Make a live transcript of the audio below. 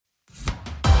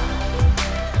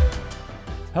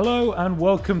Hello and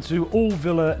welcome to All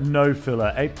Villa No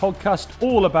Filler, a podcast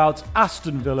all about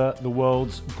Aston Villa, the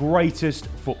world's greatest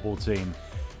football team.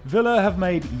 Villa have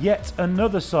made yet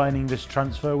another signing this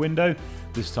transfer window.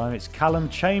 This time it's Callum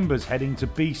Chambers heading to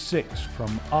B6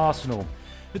 from Arsenal.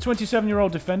 The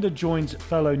 27-year-old defender joins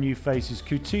fellow new faces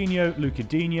Coutinho, Luca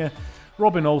Digne,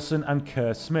 Robin Olsen and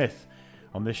Kerr Smith.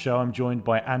 On this show I'm joined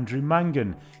by Andrew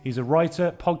Mangan. He's a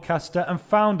writer, podcaster and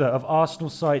founder of Arsenal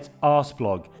site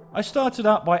Arsblog. I started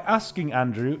out by asking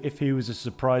Andrew if he was as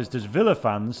surprised as Villa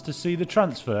fans to see the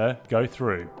transfer go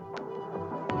through.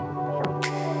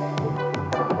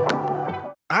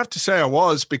 I have to say I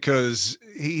was, because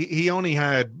he only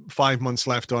had 5 months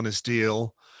left on his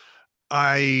deal.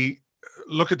 I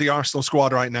look at the Arsenal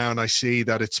squad right now and I see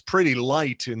that it's pretty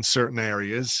light in certain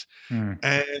areas.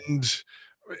 And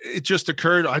it just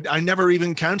occurred, I never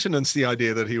even countenanced the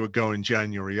idea that he would go in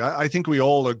January. I think we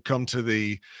all had come to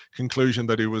the conclusion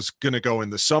that he was going to go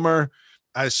in the summer.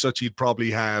 As such, he'd probably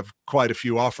have quite a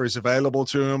few offers available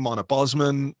to him on a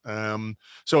Bosman.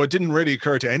 So it didn't really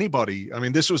occur to anybody. I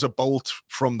mean, this was a bolt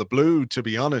from the blue, to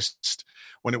be honest,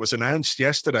 when it was announced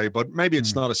yesterday. But maybe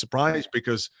it's not a surprise,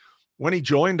 because when he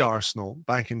joined Arsenal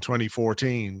back in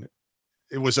 2014,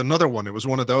 it was another one. It was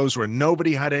one of those where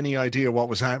nobody had any idea what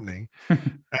was happening.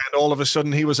 And all of a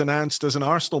sudden he was announced as an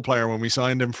Arsenal player when we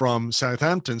signed him from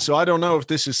Southampton. So I don't know if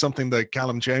this is something that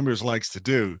Callum Chambers likes to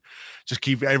do. Just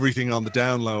keep everything on the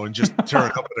down low and just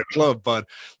turn up at a club. But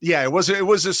yeah, it was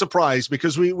a surprise,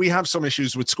 because we have some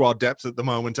issues with squad depth at the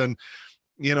moment. And,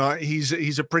 you know,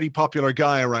 he's a pretty popular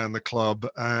guy around the club.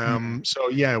 So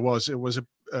yeah, it was a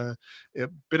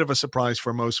bit of a surprise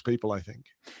for most people, I think.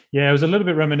 Yeah, it was a little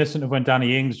bit reminiscent of when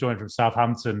Danny Ings joined from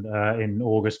Southampton in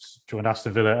August, joined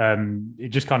Aston Villa. It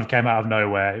just kind of came out of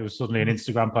nowhere. It was suddenly an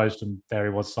Instagram post and there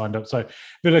he was signed up. So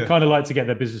Villa kind of like to get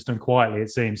their business done quietly,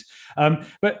 it seems.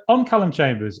 But on Callum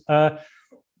Chambers,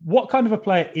 what kind of a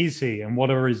player is he and what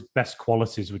are his best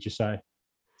qualities, would you say?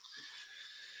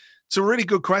 It's a really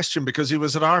good question, because he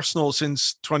was at Arsenal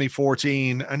since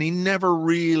 2014 and he never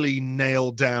really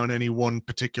nailed down any one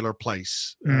particular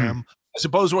place. I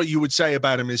suppose what you would say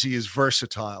about him is he is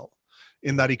versatile,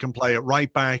 in that he can play at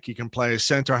right back, he can play as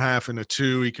centre half in a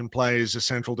 2, he can play as a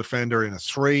central defender in a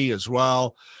 3 as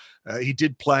well. He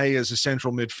did play as a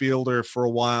central midfielder for a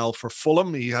while for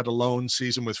Fulham. He had a loan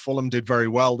season with Fulham, did very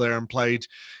well there and played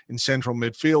in central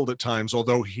midfield at times,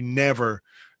 although he never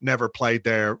played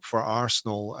there for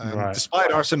Arsenal. Right.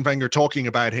 Despite Arsene Wenger talking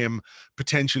about him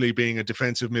potentially being a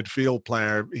defensive midfield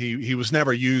player, he was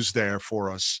never used there for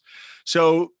us.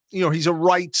 So, you know, he's a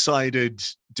right-sided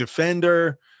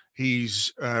defender.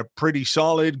 He's pretty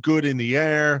solid, good in the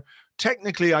air.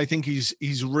 Technically, I think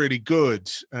he's really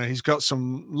good. He's got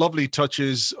some lovely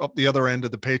touches up the other end of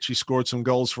the pitch. He scored some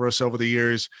goals for us over the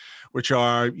years, which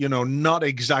are, you know, not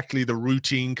exactly the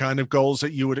routine kind of goals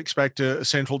that you would expect a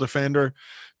central defender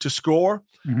to score.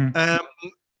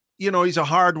 You know, he's a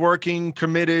hardworking,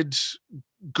 committed,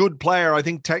 good player. I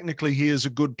think technically he is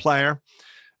a good player.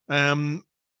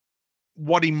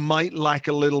 What he might lack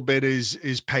a little bit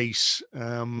is pace.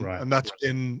 And that's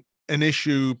been an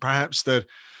issue perhaps that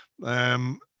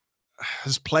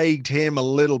has plagued him a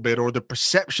little bit, or the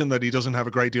perception that he doesn't have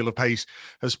a great deal of pace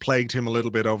has plagued him a little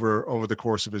bit over the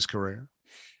course of his career.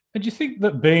 And do you think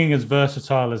that being as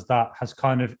versatile as that has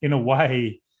kind of, in a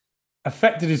way,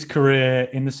 affected his career,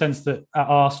 in the sense that at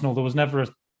Arsenal there was never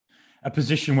a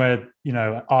position where, you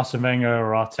know, Arsene Wenger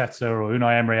or Arteta or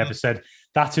Unai Emery ever said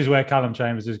that is where Callum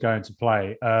Chambers is going to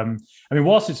play? I mean,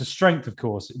 whilst it's a strength, of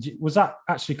course, was that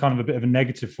actually kind of a bit of a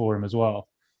negative for him as well?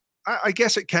 I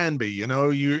guess it can be, you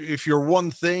know, if you're one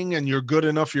thing and you're good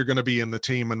enough, you're going to be in the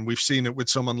team. And we've seen it with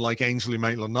someone like Ainsley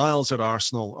Maitland-Niles at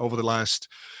Arsenal over the last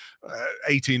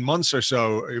 18 months or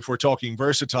so. If we're talking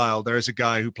versatile, there's a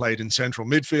guy who played in central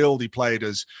midfield. He played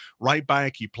as right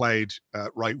back. He played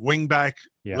right wing back,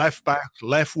 left back,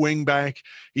 left wing back.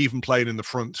 He even played in the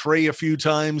front 3 a few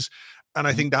times. And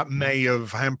I think that may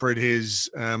have hampered his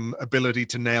ability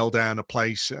to nail down a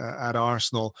place at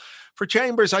Arsenal. For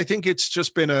Chambers, I think it's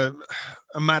just been a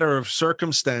matter of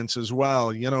circumstance as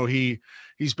well. You know,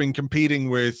 he's been competing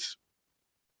with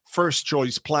first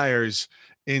choice players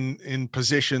in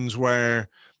positions where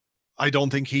I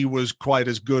don't think he was quite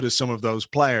as good as some of those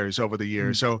players over the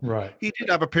years. So he did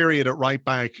have a period at right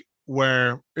back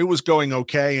where it was going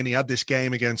okay, and he had this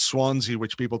game against Swansea,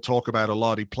 which people talk about a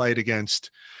lot. He played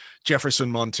against Jefferson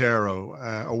Montero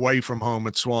away from home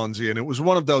at Swansea. And it was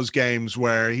one of those games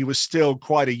where he was still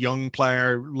quite a young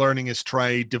player, learning his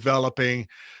trade, developing,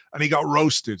 and he got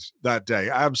roasted that day,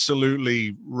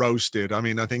 absolutely roasted. I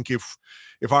mean, I think if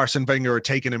Arsene Wenger had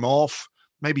taken him off,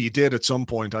 maybe he did at some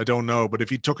point, I don't know. But if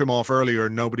he took him off earlier,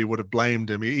 nobody would have blamed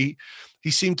him. He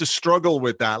seemed to struggle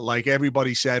with that. Like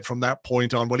everybody said from that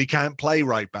point on, well, he can't play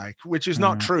right back, which is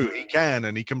not true. He can,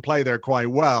 and he can play there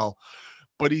quite well,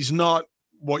 but he's not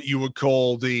what you would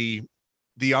call the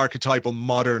archetypal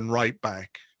modern right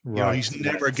back. Right. You know, he's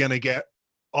never going to get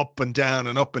up and down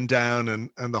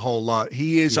and the whole lot.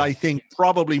 He is, I think,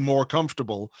 probably more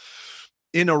comfortable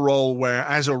in a role where,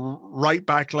 as a right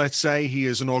back, let's say, he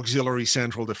is an auxiliary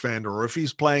central defender, or if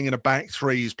he's playing in a back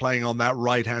three, he's playing on that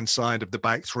right-hand side of the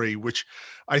back three, which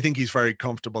I think he's very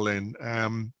comfortable in.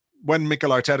 When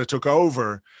Mikel Arteta took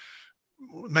over,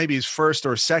 maybe his first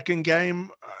or second game,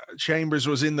 Chambers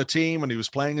was in the team and he was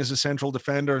playing as a central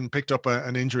defender and picked up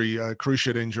an injury, a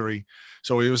cruciate injury.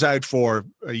 So he was out for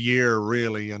a year,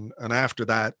 really. And after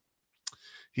that,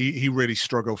 he really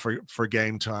struggled for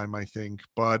game time, I think.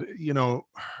 But, you know,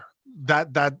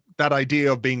 that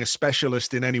idea of being a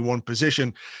specialist in any one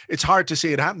position, it's hard to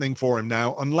see it happening for him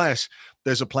now, unless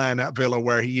there's a plan at Villa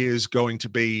where he is going to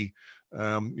be,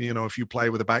 you know, if you play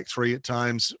with a back three at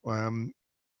times,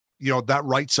 you know, that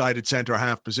right-sided centre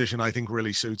half position, I think,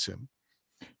 really suits him.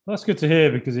 Well, that's good to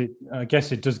hear, because I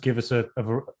guess it does give us it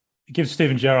gives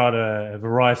Steven Gerrard a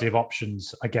variety of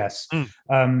options, I guess.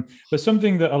 But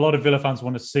something that a lot of Villa fans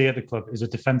want to see at the club is a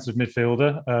defensive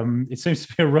midfielder. It seems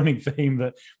to be a running theme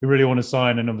that we really want to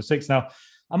sign a number 6. Now,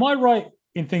 am I right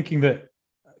in thinking that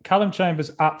Callum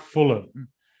Chambers at Fulham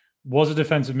was a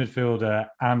defensive midfielder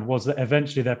and was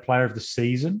eventually their player of the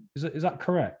season? Is that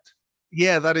correct?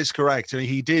 Yeah, that is correct. I mean,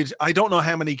 he did. I don't know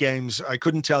how many games. I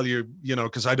couldn't tell you, you know,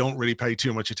 because I don't really pay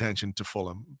too much attention to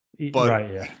Fulham. But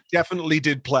he definitely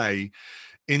did play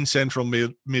in central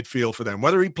midfield for them.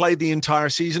 Whether he played the entire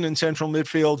season in central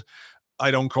midfield,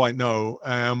 I don't quite know.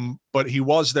 But he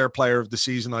was their player of the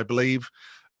season, I believe.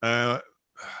 We've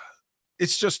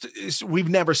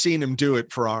never seen him do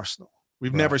it for Arsenal.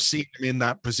 We've never seen him in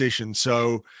that position.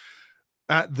 So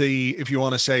at the, if you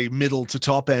want to say, middle to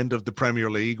top end of the Premier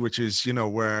League, which is, you know,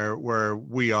 where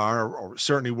we are, or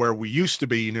certainly where we used to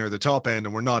be, near the top end,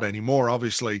 and we're not anymore,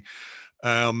 obviously.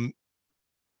 I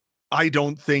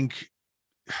don't think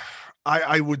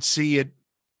I would see it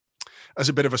as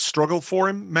a bit of a struggle for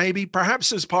him, maybe,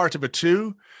 perhaps as part of it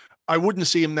too. I wouldn't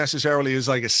see him necessarily as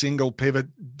like a single pivot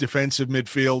defensive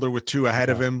midfielder with two ahead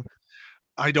of him.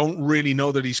 I don't really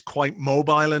know that he's quite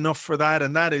mobile enough for that.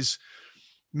 And that is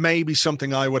maybe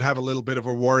something I would have a little bit of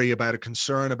a worry about, a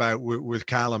concern about with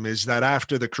Callum, is that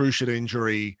after the cruciate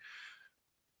injury,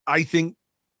 I think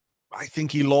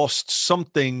he lost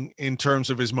something in terms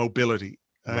of his mobility.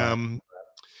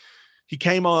 He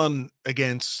came on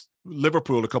against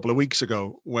Liverpool a couple of weeks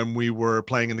ago when we were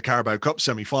playing in the Carabao Cup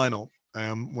semi-final,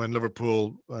 when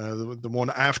Liverpool, the one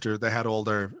after they had all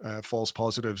their false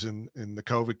positives in the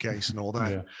COVID case and all that.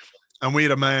 Yeah. And we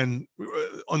had a man,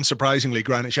 unsurprisingly,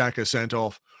 Granit Xhaka, sent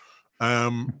off.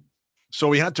 So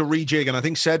we had to rejig, and I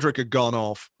think Cedric had gone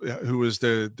off, who was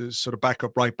the sort of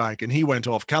backup right back, and he went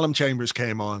off. Callum Chambers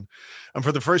came on. And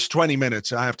for the first 20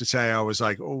 minutes, I have to say, I was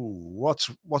like, oh,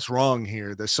 what's wrong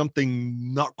here? There's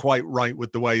something not quite right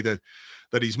with the way that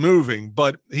he's moving.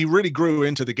 But he really grew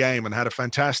into the game and had a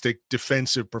fantastic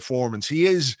defensive performance. He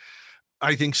is,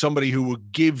 I think, somebody who will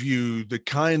give you the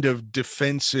kind of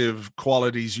defensive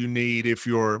qualities you need if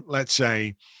you're, let's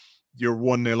say, you're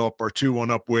 1-0 up or 2-1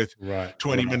 up with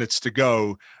 20 minutes to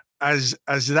go. As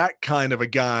that kind of a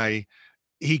guy,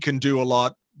 he can do a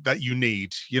lot that you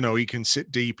need. You know, he can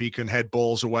sit deep, he can head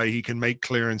balls away, he can make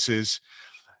clearances.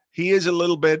 He is a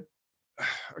little bit,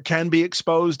 can be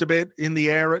exposed a bit in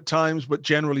the air at times, but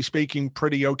generally speaking,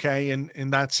 pretty okay in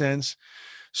that sense.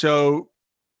 So,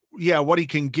 yeah, what he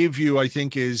can give you, I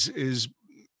think, is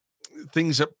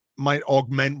things that might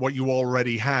augment what you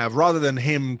already have, rather than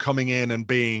him coming in and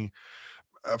being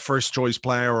a first choice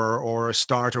player or a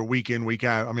starter week in, week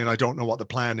out. I mean, I don't know what the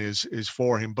plan is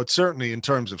for him, but certainly in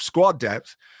terms of squad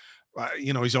depth,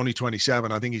 you know, he's only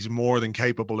 27. I think he's more than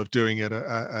capable of doing it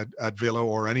at Villa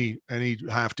or any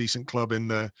half decent club in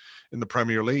the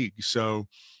Premier League. So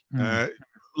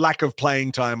lack of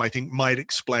playing time, I think, might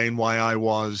explain why I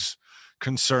was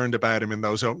concerned about him in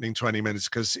those opening 20 minutes,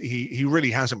 because he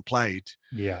really hasn't played.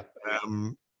 Yeah.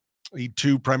 He had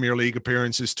 2 Premier League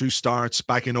appearances, 2 starts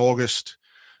back in August,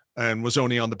 and was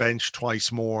only on the bench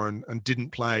twice more and didn't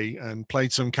play, and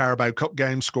played some Carabao Cup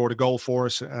games, scored a goal for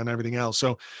us and everything else.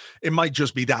 So it might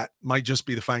just be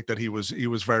the fact that he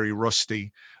was very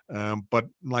rusty. But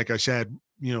like I said,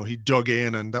 you know, he dug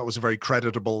in, and that was a very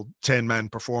creditable 10-man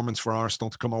performance for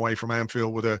Arsenal to come away from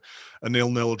Anfield with a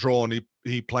 0-0 draw, and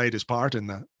he played his part in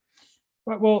that.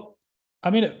 Right, well, I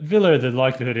mean, at Villa, the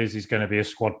likelihood is he's going to be a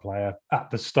squad player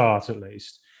at the start, at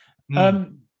least.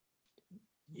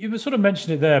 You sort of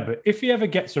mentioned it there, but if he ever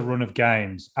gets a run of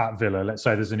games at Villa, let's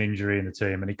say there's an injury in the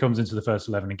team and he comes into the first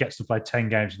 11 and gets to play 10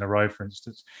 games in a row, for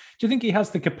instance, do you think he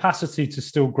has the capacity to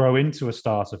still grow into a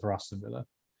starter for Aston Villa?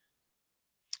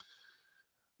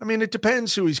 I mean, it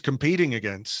depends who he's competing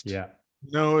against. Yeah.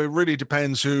 No, it really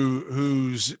depends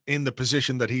who's in the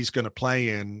position that he's going to play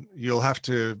in. You'll have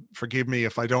to forgive me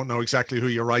if I don't know exactly who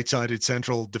your right-sided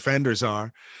central defenders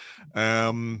are.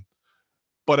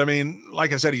 But I mean,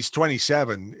 like I said, he's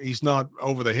 27. He's not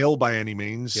over the hill by any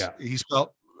means. Yeah. He's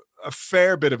got a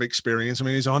fair bit of experience. I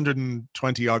mean, he's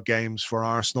 120 odd games for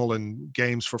Arsenal and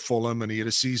games for Fulham, and he had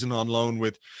a season on loan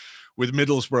with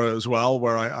Middlesbrough as well,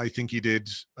 where I think he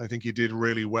did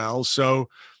really well. So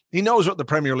he knows what the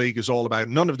Premier League is all about.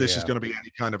 None of this is going to be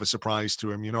any kind of a surprise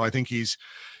to him. You know, I think he's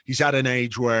at an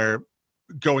age where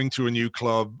going to a new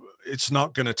club, it's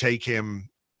not going to take him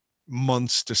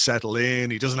months to settle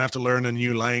in. He doesn't have to learn a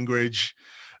new language,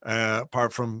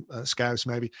 apart from Scouse,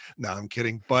 maybe. No, I'm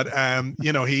kidding. But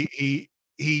you know, he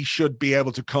should be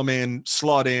able to come in,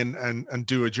 slot in, and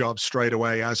do a job straight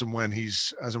away as and when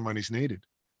he's needed.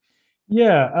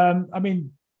 Yeah, I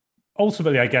mean,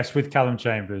 ultimately, I guess with Callum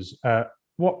Chambers,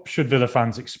 what should Villa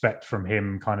fans expect from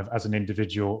him, kind of as an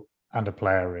individual and a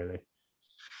player, really?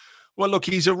 Well, look,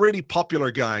 he's a really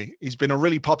popular guy. He's been a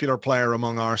really popular player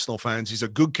among Arsenal fans. He's a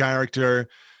good character.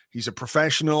 He's a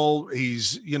professional.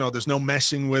 There's no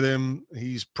messing with him.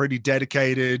 He's pretty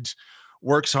dedicated,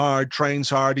 works hard, trains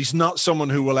hard. He's not someone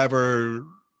who will ever,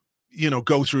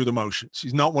 go through the motions.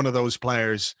 He's not one of those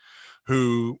players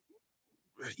who,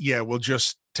 will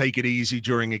just take it easy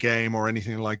during a game or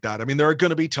anything like that. I mean, there are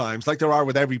going to be times, like there are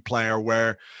with every player,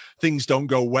 where things don't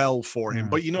go well for him.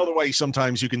 But you know the way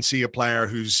sometimes you can see a player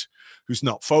who's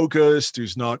not focused,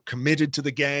 who's not committed to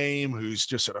the game, who's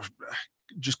just sort of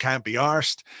just can't be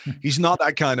arsed. He's not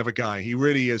that kind of a guy. He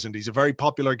really isn't. He's a very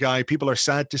popular guy. People are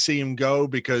sad to see him go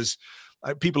because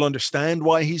people understand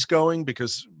why he's going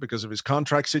because of his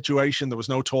contract situation. There was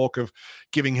no talk of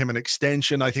giving him an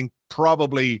extension. I think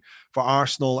probably for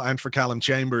Arsenal and for Callum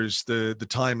Chambers, the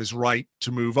time is right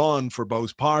to move on for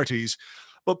both parties.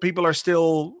 But people are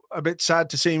still a bit sad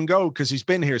to see him go because he's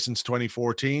been here since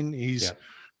 2014. He's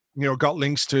got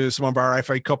links to some of our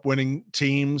FA Cup winning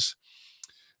teams.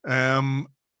 I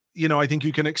think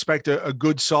you can expect a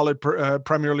good, solid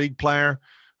Premier League player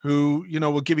who,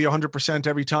 will give you 100%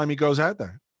 every time he goes out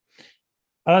there.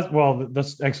 Well,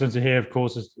 that's excellent to hear, of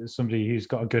course, as somebody who's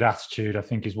got a good attitude, I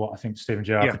think is what I think Steven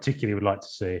Gerrard particularly would like to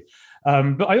see.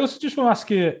 But I also just want to ask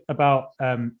you about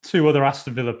two other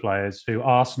Aston Villa players who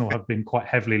Arsenal have been quite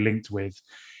heavily linked with.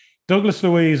 Douglas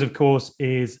Luiz, of course,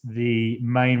 is the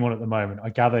main one at the moment. I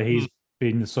gather he's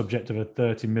been the subject of a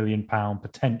 £30 million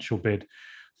potential bid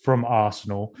from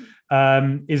Arsenal.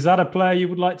 Is that a player you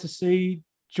would like to see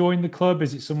join the club?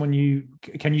 Is it someone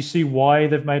can you see why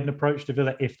they've made an approach to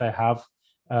Villa if they have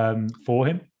for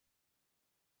him?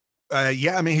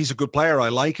 I mean, he's a good player. I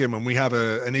like him. And we have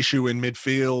an issue in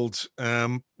midfield,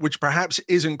 which perhaps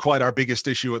isn't quite our biggest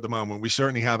issue at the moment. We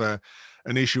certainly have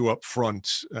an issue up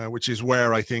front, which is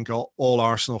where I think all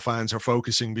Arsenal fans are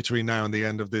focusing between now and the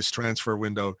end of this transfer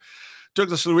window.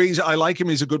 Douglas Luiz, I like him.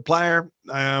 He's a good player.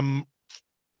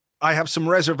 I have some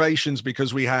reservations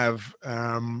because we have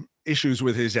issues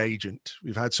with his agent.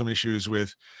 We've had some issues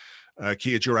with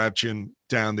Kia Joorabchian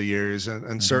down the years,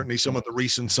 and certainly some of the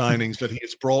recent signings that he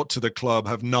has brought to the club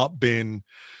have not been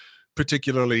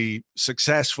particularly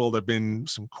successful. There have been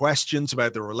some questions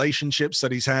about the relationships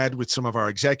that he's had with some of our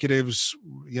executives,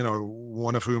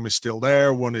 one of whom is still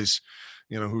there. One is,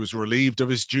 who was relieved of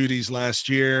his duties last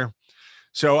year.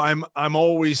 So I'm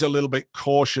always a little bit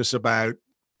cautious about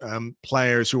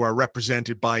players who are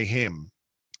represented by him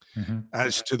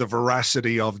as to the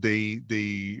veracity of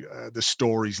the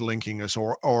stories linking us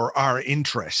or our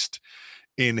interest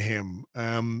in him.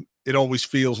 It always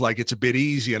feels like it's a bit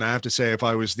easy. And I have to say, if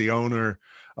I was the owner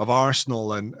of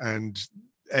Arsenal and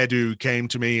Edu came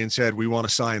to me and said, we want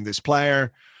to sign this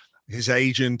player, his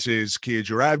agent is Kia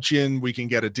Joorabchian, we can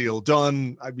get a deal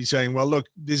done, I'd be saying, well, look,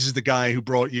 this is the guy who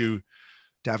brought you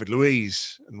David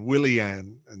Luiz and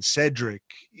Willian and Cedric,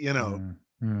 I'm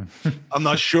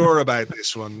not sure about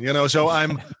this one, so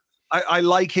I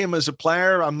like him as a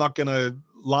player. I'm not going to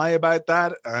lie about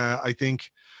that. I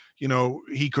think,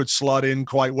 he could slot in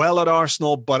quite well at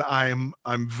Arsenal, but I'm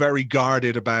very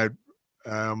guarded about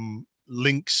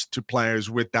links to players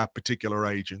with that particular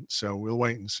agent. So we'll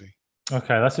wait and see.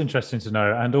 Okay, that's interesting to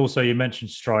know. And also you mentioned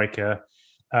striker.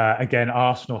 Again,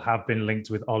 Arsenal have been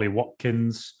linked with Ollie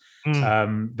Watkins.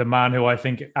 The man who I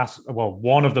think,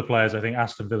 one of the players I think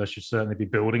Aston Villa should certainly be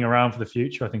building around for the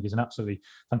future. I think he's an absolutely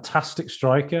fantastic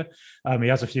striker. He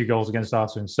has a few goals against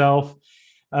Arsenal himself.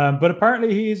 But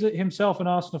apparently he is himself an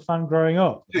Arsenal fan growing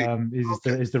up,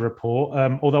 is the report.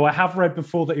 Although I have read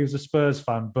before that he was a Spurs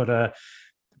fan, but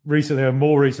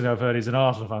more recently I've heard he's an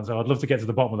Arsenal fan, so I'd love to get to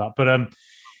the bottom of that. But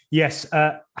yes,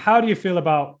 how do you feel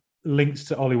about links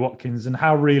to Ollie Watkins, and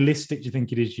how realistic do you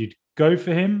think it is you'd go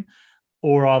for him?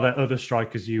 Or are there other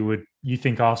strikers you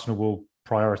think Arsenal will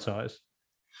prioritise?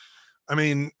 I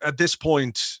mean, at this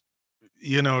point,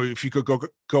 if you could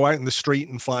go out in the street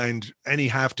and find any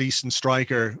half-decent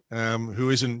striker who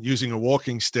isn't using a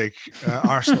walking stick,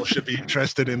 Arsenal should be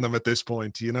interested in them at this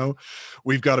point.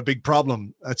 We've got a big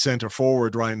problem at centre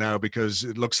forward right now because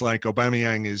it looks like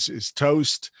Aubameyang is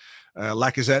toast.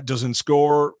 Lacazette doesn't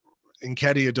score.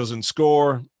 Nketiah doesn't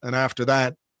score. And after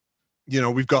that,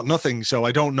 we've got nothing. So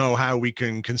I don't know how we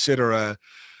can consider a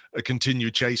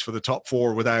continued chase for the top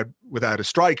four without a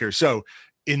striker. So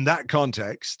in that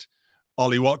context,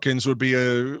 Ollie Watkins would be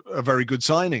a very good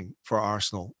signing for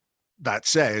Arsenal. That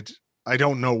said, I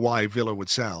don't know why Villa would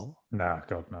sell. No,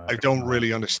 God, no. I don't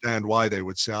really understand why they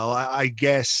would sell. I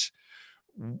guess,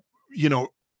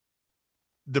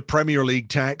 the Premier League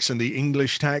tax and the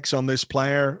English tax on this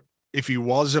player, if he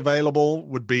was available,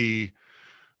 would be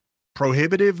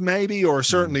prohibitive maybe, or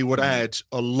certainly would add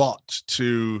a lot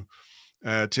to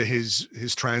his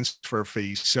transfer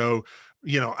fee. So,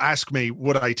 ask me,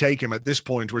 would I take him at this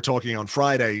point? We're talking on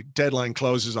Friday. Deadline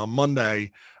closes on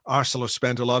Monday. Arsenal have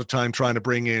spent a lot of time trying to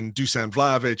bring in Dusan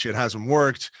Vlahovic. It hasn't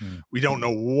worked. We don't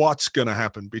know what's going to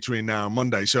happen between now and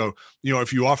Monday. So,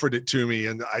 if you offered it to me,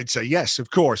 and I'd say yes,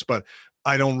 of course, but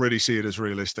I don't really see it as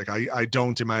realistic. I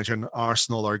don't imagine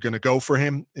Arsenal are going to go for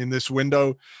him in this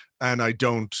window. And I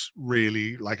don't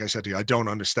really, like I said to you, I don't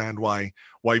understand why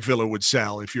Villa would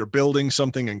sell. If you're building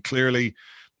something and clearly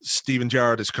Steven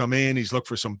Gerrard has come in, he's looked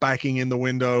for some backing in the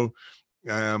window.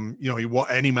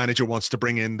 Any manager wants to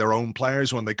bring in their own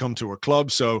players when they come to a club.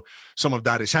 So some of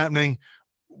that is happening.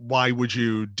 Why would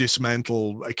you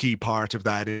dismantle a key part of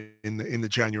that in the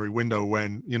January window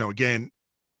when, again,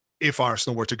 if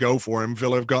Arsenal were to go for him,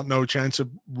 Villa have got no chance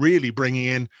of really bringing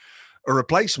in a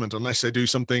replacement unless they do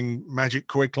something magic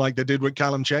quick like they did with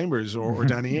Callum Chambers or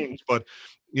Danny Ings. But,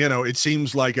 it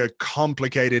seems like a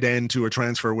complicated end to a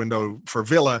transfer window for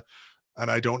Villa,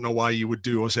 and I don't know why you would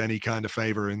do us any kind of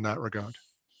favour in that regard.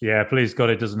 Yeah, please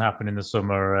God, it doesn't happen in the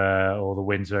summer or the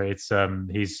winter. It's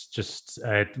he's just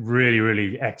a really,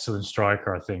 really excellent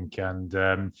striker, I think. And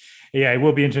it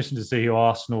will be interesting to see who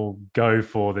Arsenal go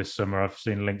for this summer. I've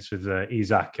seen links with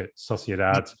Isaac at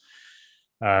Sociedad.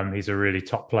 He's a really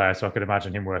top player, so I could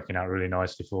imagine him working out really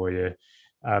nicely for you.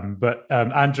 But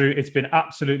Andrew, it's been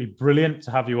absolutely brilliant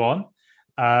to have you on.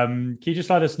 Can you just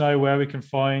let us know where we can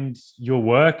find your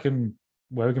work and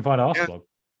where we can find Arsblog?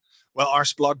 Well,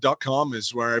 arsblog.com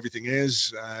is where everything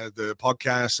is. The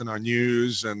podcast and our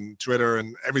news and Twitter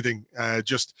and everything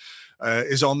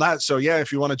is on that. So yeah,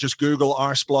 if you want to just Google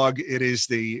Arsblog, it is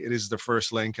the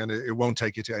first link, and it won't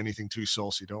take you to anything too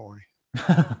saucy. Don't worry.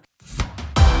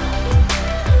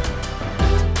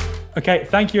 Okay,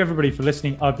 thank you everybody for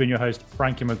listening. I've been your host,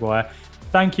 Frankie Maguire.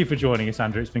 Thank you for joining us,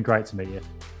 Andrew. It's been great to meet you.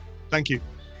 Thank you.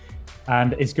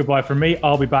 And it's goodbye from me.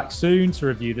 I'll be back soon to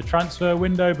review the transfer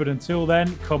window, but until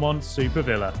then, come on, Super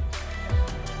Villa.